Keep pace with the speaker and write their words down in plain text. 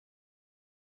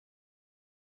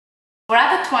We're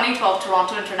at the 2012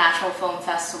 Toronto International Film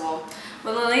Festival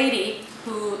with a lady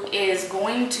who is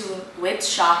going to, with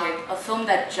Shahid, a film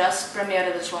that just premiered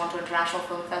at the Toronto International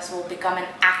Film Festival, become an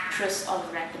actress of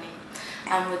reckoning.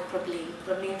 I'm with Prabhleen.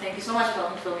 Prabhleen, thank you so much for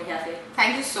coming to Filmicafe.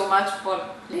 Thank you so much for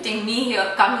letting me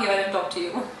come here and talk to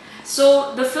you.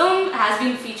 So the film has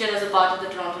been featured as a part of the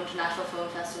Toronto International Film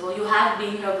Festival. You have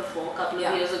been here before, a couple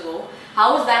of years ago.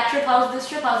 How was that trip? How was this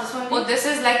trip? How's this one? Oh, this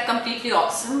is like completely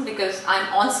awesome because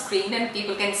I'm on screen and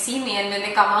people can see me, and when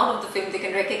they come out of the film they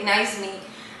can recognize me,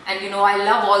 and you know, I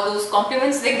love all those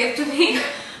compliments they give to me.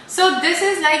 So this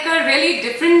is like a really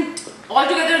different,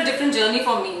 altogether different journey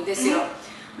for me this year,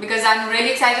 because I'm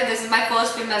really excited. This is my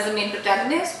first film as the main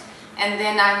protagonist, and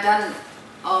then I've done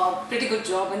a pretty good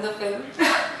job in the film.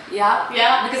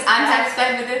 Yeah, because I'm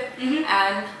satisfied with it,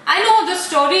 and I know the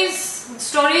story is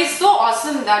so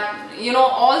awesome that, you know,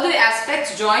 all the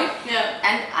aspects join.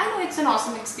 And I know it's an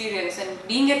awesome experience, and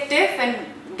being at TIFF and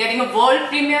getting a world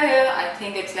premiere here, I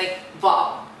think it's like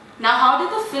wow. Now, how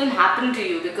did the film happen to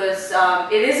you? Because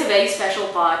it is a very special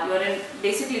part. You're in,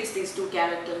 basically it's these two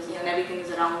characters and everything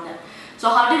is around them. So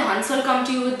how did Hansal come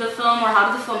to you with the film, or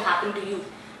how did the film happen to you?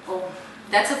 Oh,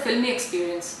 that's a filmy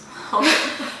experience.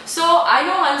 So I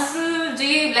know Hansal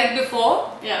ji like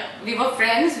before. We were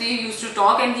friends, we used to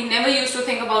talk, and he never used to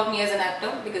think about me as an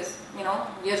actor because, you know,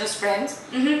 we are just friends.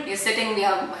 We're sitting, we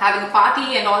are having a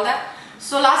party and all that.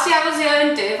 So last year I was here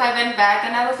in TIFF, I went back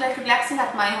and I was like relaxing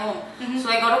at my home. So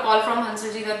I got a call from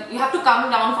Hansal ji that you have to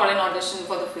come down for an audition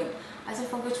for the film. I said,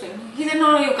 for which film? He said,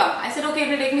 no, you come. I said, okay, it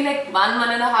will take me like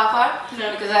 1.5 hours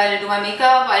because I'll do my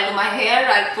makeup, I'll do my hair,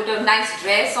 I'll put a nice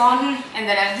dress on, and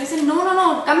then he said,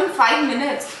 no, come in 5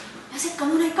 minutes. I said,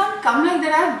 come on, I can't come like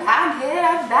that. I have bad hair,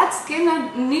 I have bad skin,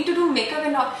 I need to do makeup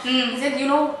and all. He said, you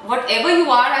know, whatever you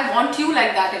are, I want you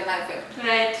like that in my film.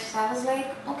 Right. So I was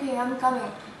like, okay, I'm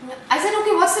coming. I said,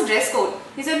 okay, what's the dress code?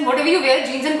 He said, whatever you wear,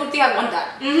 jeans and kurti, I want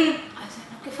that. I said,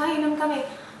 okay, fine, I'm coming.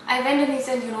 I went and he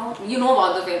said, you know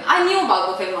about the film. I knew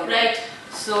about the film already. Right.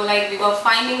 So like we were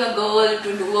finding a girl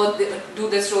to do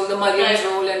this role, the Mariam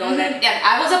role and all that. Yeah,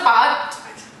 I was a part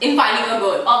in finding a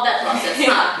girl of that process.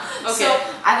 Okay. So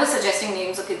I was suggesting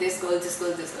names. Okay, this girl, this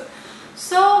girl, this girl.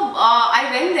 So I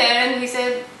went there and he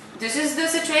said, this is the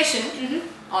situation.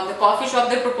 On the coffee shop,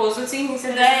 the proposal scene, he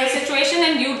said, this is the situation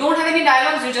and you don't have any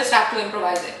dialogues, you just have to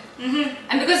improvise it.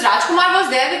 And because Rajkumar was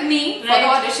there with me for the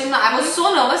audition, I was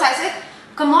so nervous. I said,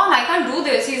 come on, I can't do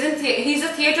this. He's a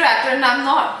theatre actor and I'm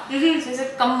not. So he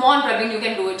said, come on Prabhleen, you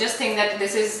can do it. Just think that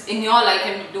this is in your life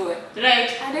and do it.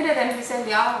 Right. I did it and he said,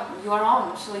 yeah, you are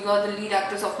on. So you are the lead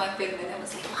actress of my film. And I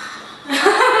was like, wow.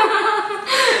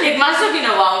 It must have been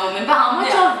a wow moment. But how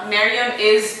much of Mariam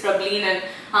is Prabhleen and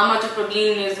how much of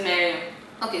Prabhleen is Mariam?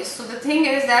 Okay, so the thing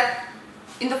is that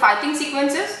in the fighting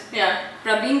sequences,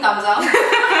 Prabhleen comes out.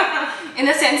 In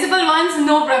the sensible ones,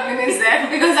 no Prabhleen is there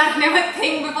because I never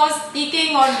think before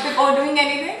speaking or before doing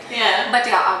anything. But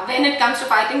yeah, when it comes to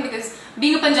fighting, because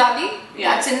being a Punjabi,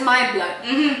 that's in my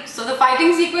blood. So the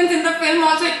fighting sequence in the film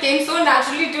also, it came so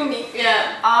naturally to me.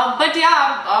 But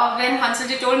yeah, when Hansal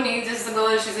ji told me, this is the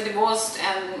girl, she's a divorced,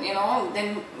 and you know,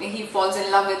 then he falls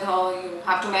in love with her, you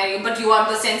have to marry, but you are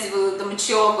the sensible, the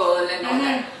mature girl and all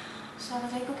that. So I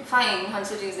was like, okay, fine,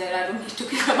 Hansal ji is there, I don't need to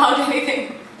care about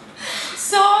anything.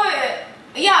 So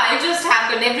yeah, it just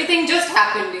happened, everything just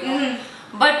happened, you know.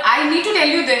 But I need to tell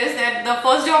you this, that the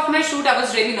first day of my shoot I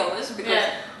was really nervous because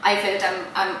I felt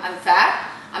I'm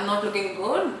fat, I'm not looking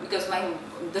good because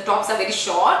the tops are very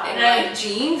short and my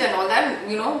jeans and all that,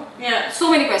 you know.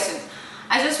 So many questions.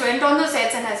 I just went on the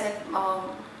sets and I said,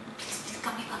 please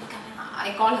come here.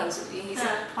 I called Hansal. He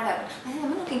said, what happened? I said,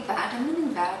 I'm looking fat, I'm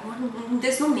looking bad,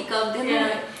 there's no makeup, there's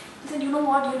no. He said, you know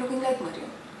what, you're looking like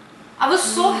Mariam. I was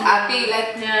so happy,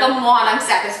 like, come on, I'm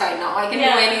satisfied now, I can do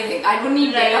anything, I don't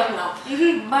need makeup now.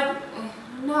 But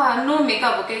no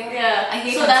makeup, okay? I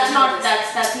hate so that's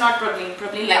not Prabhleen.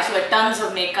 Prabhleen likes to wear tons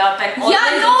of makeup and all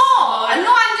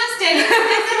no, I'm just telling you,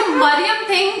 this Mariam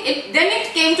thing, then it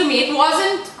came to me, it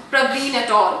wasn't Prabhleen at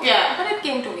all. But it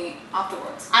came to me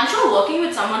afterwards. I'm sure working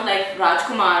with someone like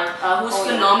Rajkumar, who's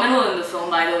phenomenal in the film,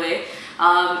 by the way,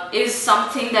 is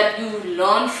something that you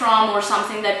learned from, or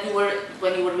something that you were,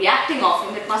 when you were reacting off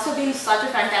him, it must have been such a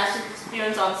fantastic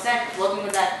experience on set working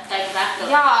with that type of actor.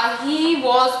 Yeah, he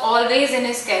was always in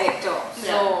his character.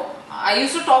 So I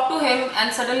used to talk to him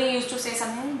and suddenly he used to say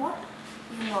something, what?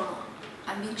 No,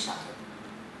 I'm being Shahid.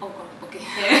 Oh god, okay.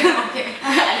 Okay.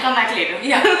 I'll come back later.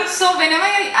 So whenever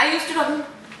I used to talk to him,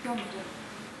 you're Mariam.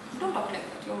 Don't talk like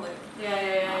that, you're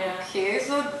Mariam. Okay,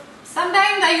 so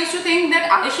sometimes I used to think that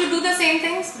I should do the same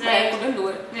things, but I couldn't do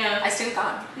it. I still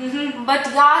can't. But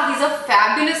yeah, he's a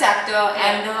fabulous actor,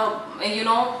 and you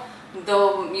know,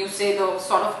 the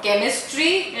sort of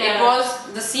chemistry. It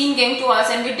was, the scene came to us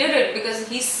and we did it because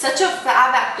he's such a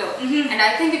fab actor. And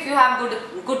I think if you have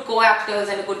good co-actors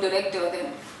and a good director,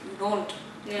 then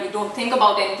you don't think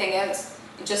about anything else.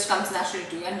 It just comes naturally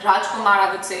to you. And Rajkumar,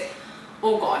 I would say,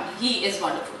 oh God, he is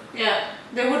wonderful. Yeah,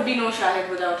 there would be no Shahid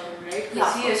without him, right?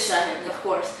 Because he is Shahid, of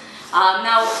course.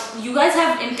 Now, you guys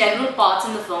have integral parts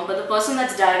in the film, but the person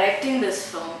that's directing this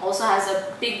film also has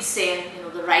a big say in,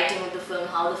 the writing of the film,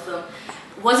 how the film.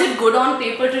 Was it good on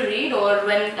paper to read, or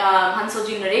when Hansal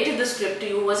ji narrated the script to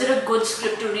you, was it a good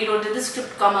script to read, or did the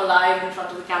script come alive in front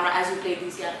of the camera as you played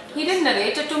these characters? He didn't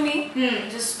narrate it to me. He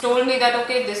just told me that,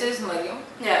 okay, this is Mariam.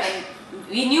 Yeah. And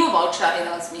we knew about Shahid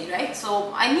Azmi, right?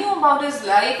 So I knew about his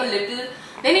life a little.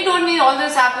 Then he told me all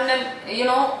this happened, and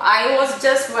I was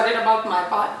just worried about my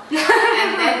part.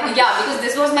 And then, because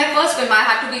this was my first film, I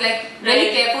had to be like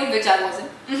really careful, which I wasn't.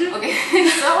 Okay,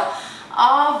 so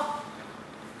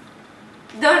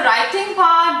the writing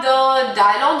part, the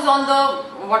dialogues on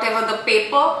the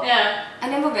paper, I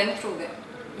never went through them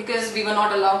because we were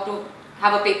not allowed to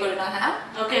have a paper in our hand.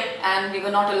 Okay. And we were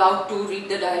not allowed to read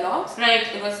the dialogues. Right.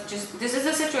 It was just, this is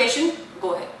the situation,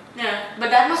 go ahead. Yeah, but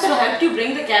that must have helped you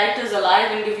bring the characters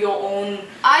alive and give your own...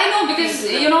 I know, because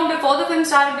before the film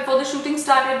started, before the shooting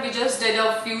started, we just did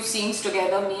a few scenes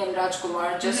together, me and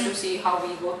Rajkumar, just to see how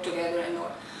we work together and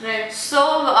all. Right. So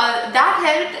that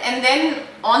helped, and then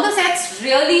on the sets,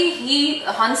 really,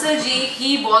 Hansal ji,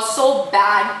 he was so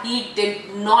bad, he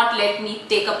did not let me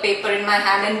take a paper in my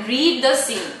hand and read the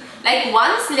scene. Like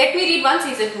let me read once,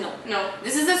 he said, no,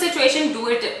 this is the situation, do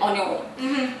it on your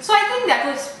own. So I think that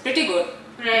was pretty good.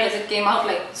 Right. Because it came out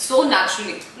like so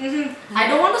naturally. I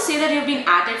don't want to say that you've been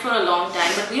at it for a long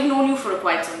time, but we've known you for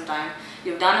quite some time.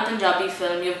 You've done a Punjabi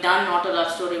film, you've done Not a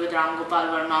Love Story with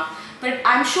Ramgopal Verma, but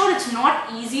I'm sure it's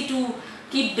not easy to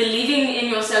keep believing in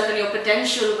yourself and your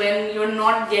potential when you're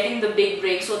not getting the big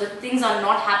breaks, so that things are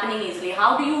not happening easily.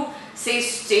 How do you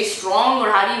stay strong, or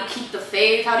how do you keep the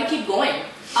faith? How do you keep going?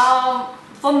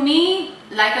 For me,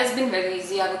 life has been very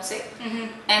easy, I would say.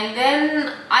 And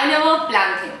then I never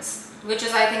plan things, which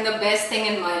is, I think, the best thing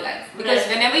in my life. Because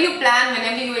whenever you plan,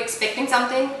 whenever you're expecting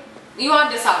something, you are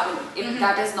disheartened if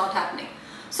that is not happening.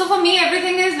 So for me,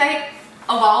 everything is like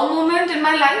a wow moment in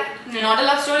my life. Not a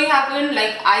Love Story happened.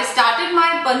 Like, I started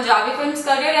my Punjabi films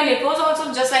career, and it was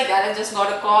also just like that. I just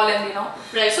got a call, and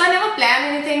So I never planned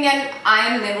anything, and I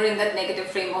am never in that negative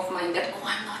frame of mind that, oh,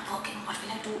 I'm not working, what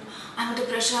will I do? I'm under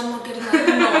pressure, I'm not getting money.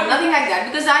 No, nothing like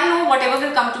that. Because I know whatever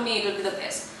will come to me, it will be the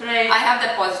best. Right. I have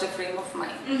that positive frame of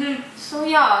mind. So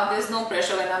yeah, there's no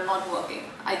pressure when I'm not working.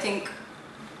 I think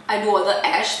I do all the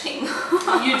ash thing.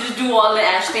 You just do all the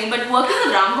ash thing. But working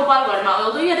with Ramgopal Verma,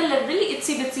 although you had a really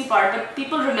itsy bitsy part, but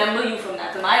people remember you from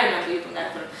that, and I remember you from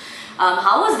that film.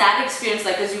 How was that experience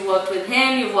like? Because you worked with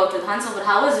him, you've worked with Hansal, but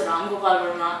how was Ramgopal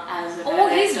Verma as a director? Oh,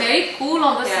 he's very cool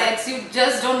on the sets. You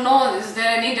just don't know, is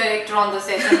there any director on the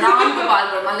set? And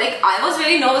Ramgopal Verma, like, I was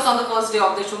very nervous on the first day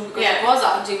of the shoot because it was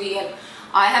RGV, and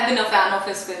I have been a fan of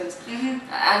his films.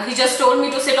 And he just told me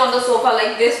to sit on the sofa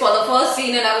like this for the first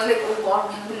scene, and I was like, oh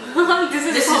God,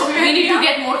 we need to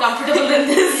get more comfortable than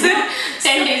this.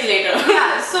 10 days later.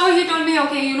 So he told me,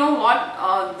 okay, you know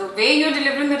what, the way you're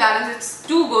delivering the dialogues, it's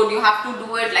too good, you have to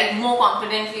do it like more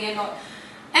confidently and all.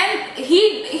 And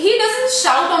he doesn't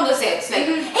shout on the sets like,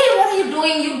 hey, what are you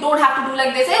doing? You don't have to do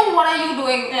like this. Hey, what are you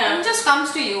doing? He just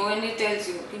comes to you and he tells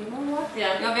you, you know what?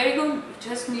 You're very good. You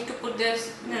just need to put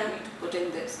this. You need to put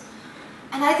in this.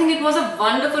 And I think it was a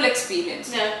wonderful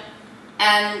experience.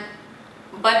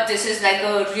 But this is like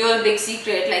a real big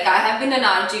secret. Like, I have been an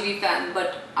RGV fan,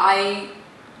 but I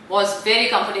was very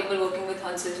comfortable working with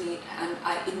Hansal ji, and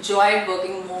I enjoyed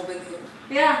working more with him.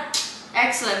 Yeah.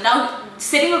 Excellent. Now,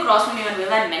 sitting across from you, and we've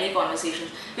had many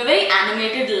conversations, you're a very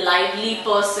animated, lively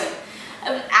person.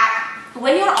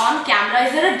 When you're on camera,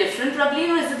 is there a different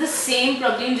Prabhleen, or is it the same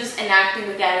Prabhleen just enacting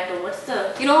the character? What's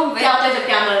the... when the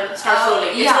camera starts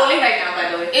rolling. It's rolling right now, by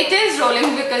the way. It is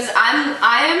rolling because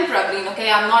I am Prabhleen,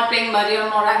 okay? I'm not playing Mariam,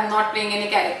 or I'm not playing any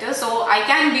character, so I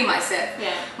can be myself.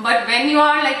 But when you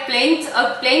are like playing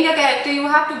a character, you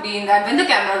have to be in that when the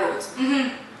camera rolls.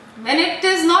 When it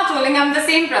is not rolling, I'm the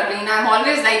same Prabhleen. I'm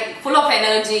always like full of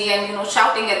energy and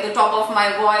shouting at the top of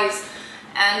my voice.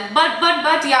 And but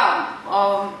yeah,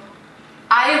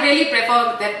 I really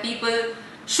prefer that people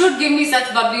should give me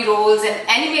such bubbly roles and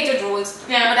animated roles.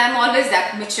 But I'm always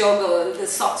that mature girl, the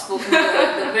soft-spoken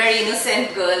girl, the very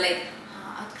innocent girl, like,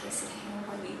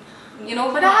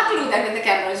 but I have to do that when the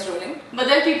camera is rolling. But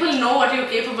then people know what you're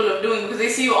capable of doing because they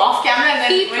see you off camera, and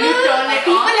then when you turn it on.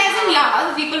 People as in,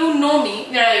 the people who know me.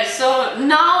 Right. So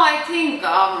now I think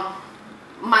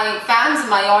my fans,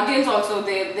 my audience also,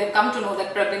 they've come to know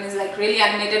that Prabhleen is like really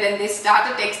animated, and they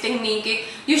started texting me, "Ki,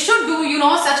 you should do, you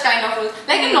know, such kind of roles."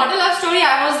 Like in Not a Love Story,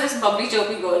 I was this bubbly,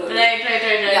 chirpy girl. Right.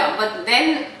 Yeah, but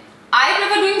then I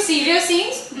prefer doing serious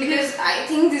scenes because I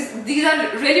think these are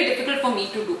really difficult for me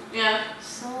to do. Yeah.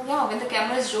 So yeah, when the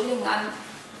camera is rolling, I'm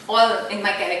all in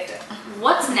my character.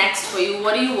 What's next for you?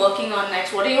 What are you working on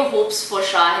next? What are your hopes for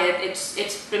Shahid?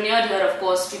 It's premiered here, of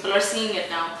course. People are seeing it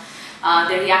now.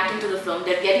 They're reacting to the film.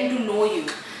 They're getting to know you.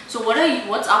 So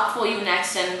what's up for you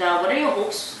next? And what are your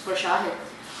hopes for Shahid?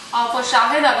 For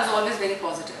Shahid, I was always very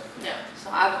positive. Yeah. So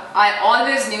I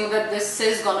always knew that this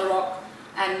is gonna rock.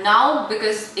 And now,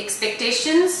 because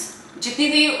expectations,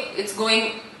 jitni bhi, it's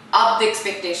going up the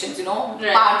expectations, you know,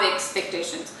 par the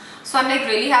expectations. So I'm like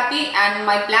really happy, and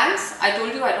my plans, I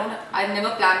told you I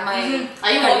never plan my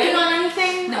Are you working on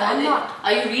anything? No, I'm not.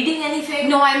 Are you reading anything?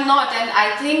 No, I'm not, and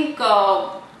I think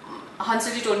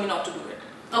Hansal told me not to do it.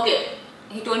 Okay.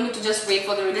 He told me to just wait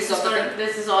for the release of the film.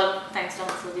 This is all thanks to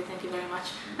Hansal. Thank you very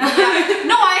much. Yeah.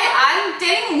 No, I'm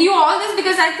telling you all this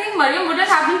because I think Mariam wouldn't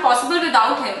have been possible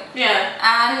without him. Yeah.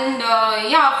 And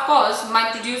yeah, of course,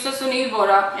 my producer Sunil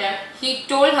Bora, he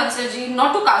told Hansal ji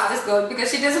not to cast this girl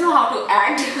because she doesn't know how to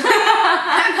act.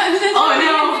 Oh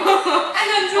no!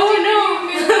 Oh no!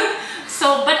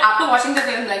 So, but after watching the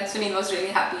film, like Sunil was really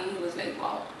happy. He was like,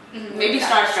 wow. Maybe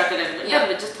starstruck a little bit. Yeah,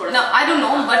 but just no, I don't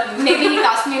know, but maybe he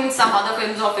cast me in some other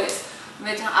films of his,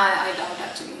 which I doubt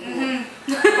actually.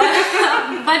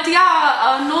 But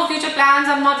yeah, no future plans.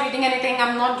 I'm not reading anything.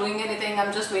 I'm not doing anything.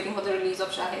 I'm just waiting for the release of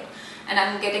Shahid, and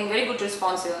I'm getting very good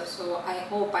response here. So I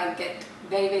hope I get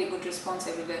very, very good response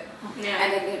everywhere, and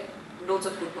I get loads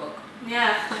of good work.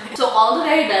 Yeah. So all the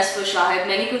very best for Shahid.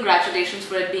 Many congratulations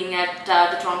for it being at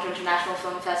the Toronto International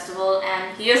Film Festival,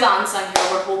 and he is unsung here,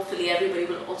 but hopefully everybody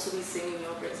will also be singing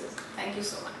your praises. Thank you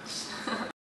so much.